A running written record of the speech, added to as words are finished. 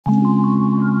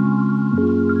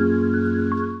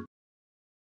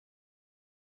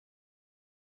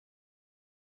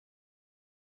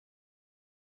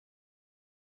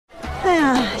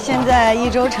在益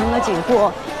州城的景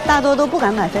户，大多都不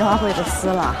敢买飞花会的丝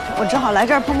了，我只好来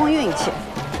这儿碰碰运气。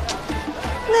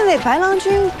那位白郎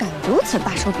君敢如此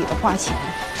大手笔的花钱，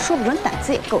说不准胆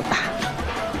子也够大。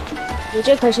你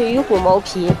这可是与虎谋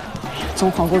皮，总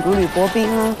好过如履薄冰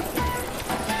啊。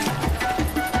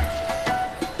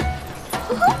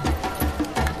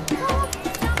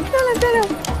漂亮，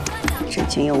这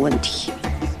件有问题。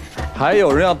还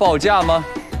有人要报价吗？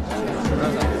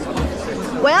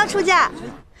我要出价。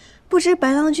不知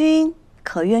白郎君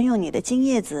可愿用你的金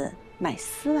叶子买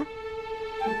丝啊？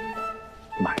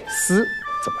买丝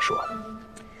怎么说？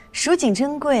蜀锦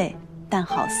珍贵，但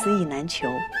好丝意难求。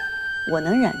我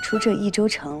能染出这益州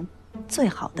城最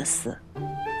好的丝。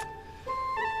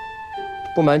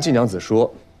不瞒季娘子说，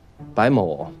白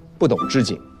某不懂织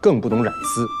锦，更不懂染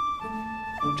丝。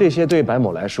这些对白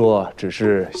某来说只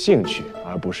是兴趣，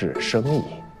而不是生意。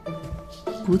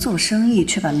不做生意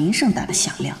却把名声打得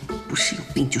响亮，不是有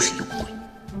病就是有鬼。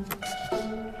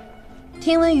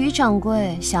听闻于掌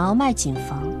柜想要卖锦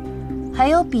房，还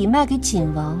有比卖给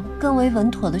锦王更为稳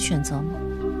妥的选择吗？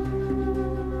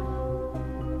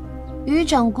于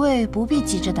掌柜不必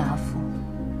急着答复，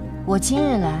我今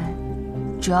日来，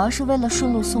主要是为了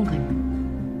顺路送个人。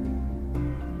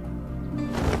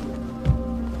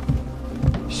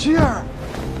希儿，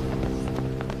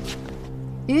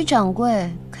于掌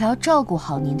柜可要照顾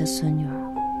好您的孙女儿，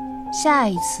下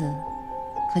一次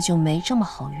可就没这么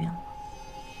好运了。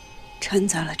掺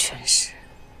杂了权势，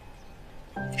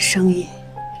生意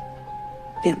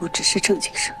便不只是正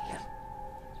经生意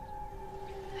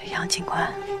了。杨警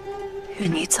官，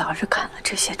愿你早日砍了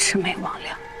这些魑魅魍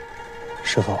魉。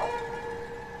师父，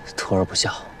徒儿不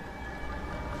孝，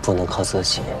不能靠自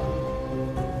己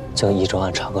将益州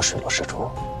案查个水落石出，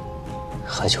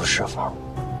还求师父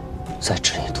再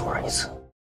指引徒儿一次。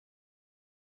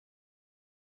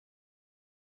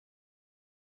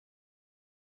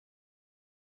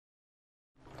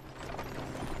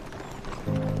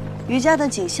于家的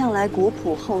景向来古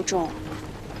朴厚重，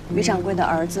于掌柜的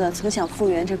儿子曾想复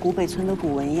原这古北村的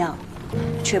古纹样，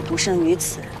却不胜于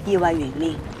此，意外殒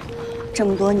命。这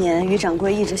么多年，于掌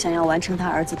柜一直想要完成他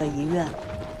儿子的遗愿，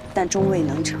但终未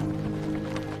能成，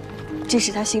这是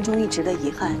他心中一直的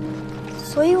遗憾。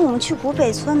所以我们去古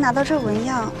北村拿到这纹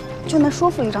样，就能说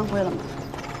服于掌柜了吗？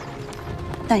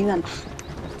但愿吧。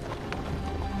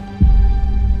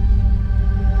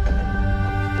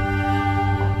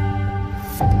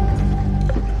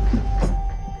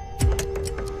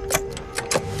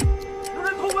有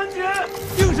人偷文笺，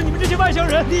定是你们这些外乡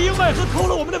人里应外合偷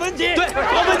了我们的文笺。对，把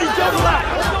文笺交出来！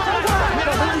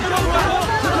把文笺交出来！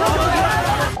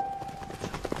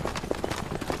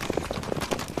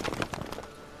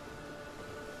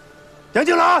杨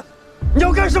静兰，你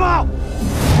要干什么？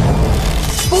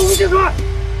封进去！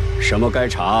什么该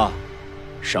查，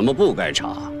什么不该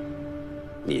查，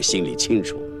你心里清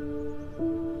楚。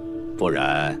不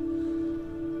然，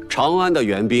长安的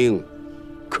援兵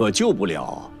可救不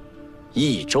了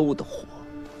益州的火。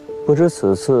不知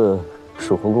此次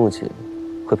蜀红供给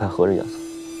会派何人押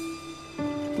送？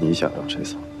你想要谁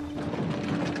送？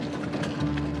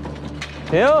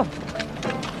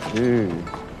停！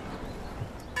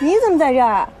你怎么在这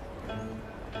儿？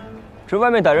这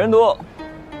外面歹人多，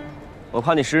我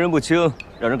怕你识人不清，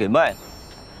让人给卖了。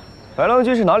白郎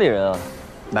君是哪里人啊？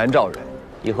南诏人，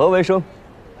以何为生？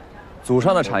祖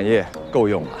上的产业够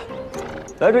用了。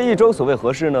来这益州所谓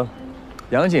何事呢？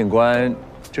杨警官，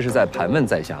这是在盘问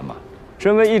在下吗？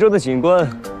身为益州的警官，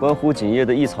关乎锦业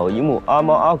的一草一木、阿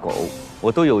猫阿狗，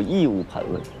我都有义务盘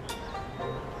问。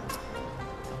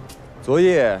昨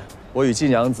夜我与季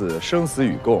娘子生死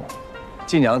与共，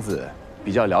季娘子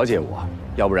比较了解我，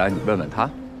要不然你问问她。